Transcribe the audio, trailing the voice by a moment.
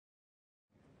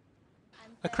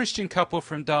A Christian couple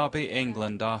from Derby,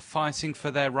 England are fighting for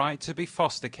their right to be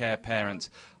foster care parents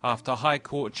after High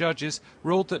Court judges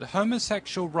ruled that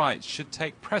homosexual rights should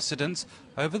take precedence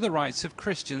over the rights of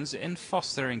Christians in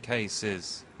fostering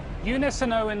cases. Eunice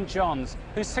and Owen Johns,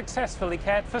 who successfully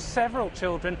cared for several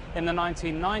children in the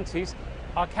 1990s,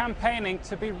 are campaigning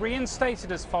to be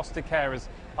reinstated as foster carers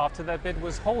after their bid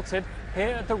was halted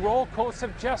here at the Royal Courts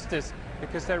of Justice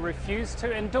because they refused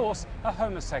to endorse a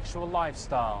homosexual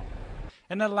lifestyle.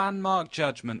 In a landmark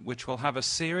judgment which will have a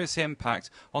serious impact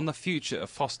on the future of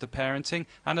foster parenting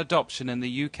and adoption in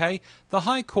the UK, the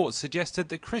High Court suggested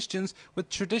that Christians with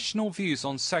traditional views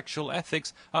on sexual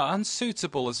ethics are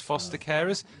unsuitable as foster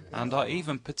carers and are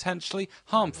even potentially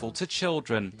harmful to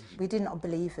children. We did not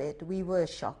believe it. We were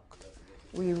shocked.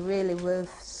 We really were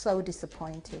so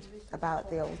disappointed about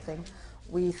the whole thing.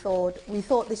 We thought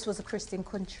this was a Christian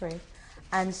country,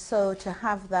 and so to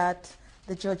have that,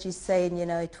 the judges saying, you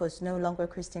know, it was no longer a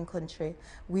Christian country,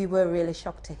 we were really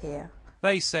shocked to hear.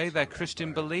 They say their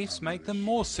Christian beliefs make them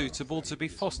more suitable to be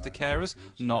foster carers,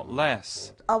 not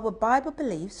less. Our Bible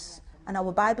beliefs and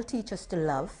our Bible teach us to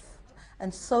love,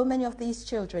 and so many of these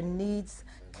children needs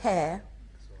care,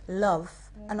 love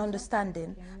and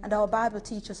understanding, and our Bible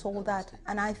teaches us all that,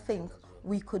 and I think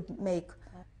we could make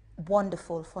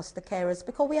wonderful foster carers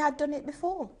because we had done it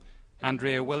before.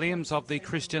 Andrea Williams of the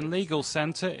Christian Legal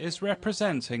Centre is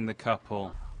representing the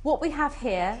couple. What we have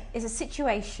here is a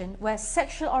situation where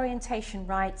sexual orientation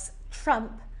rights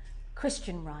trump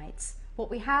Christian rights. What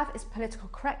we have is political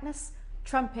correctness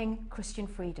trumping Christian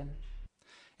freedom.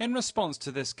 In response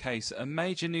to this case, a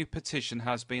major new petition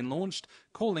has been launched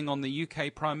calling on the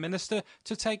UK Prime Minister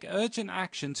to take urgent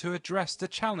action to address the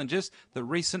challenges that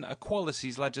recent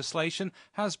equalities legislation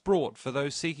has brought for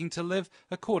those seeking to live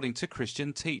according to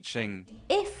Christian teaching.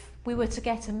 If we were to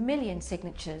get 1 million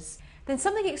signatures, then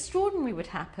something extraordinary would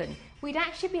happen. We'd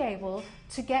actually be able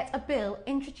to get a bill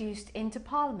introduced into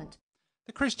Parliament.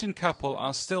 The Christian couple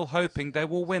are still hoping they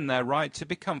will win their right to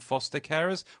become foster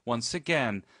carers once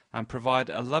again and provide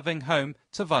a loving home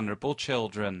to vulnerable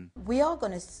children. We are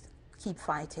going to keep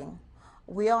fighting.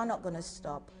 We are not going to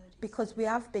stop because we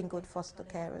have been good foster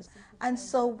carers. And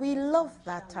so we love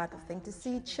that type of thing, to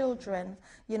see children,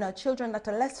 you know, children that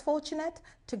are less fortunate,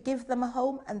 to give them a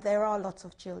home, and there are lots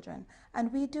of children.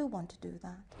 And we do want to do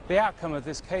that. The outcome of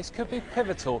this case could be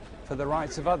pivotal for the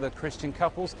rights of other Christian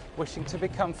couples wishing to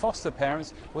become foster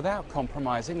parents without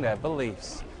compromising their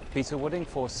beliefs. Peter Wooding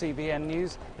for CBN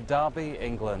News, Derby,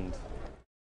 England.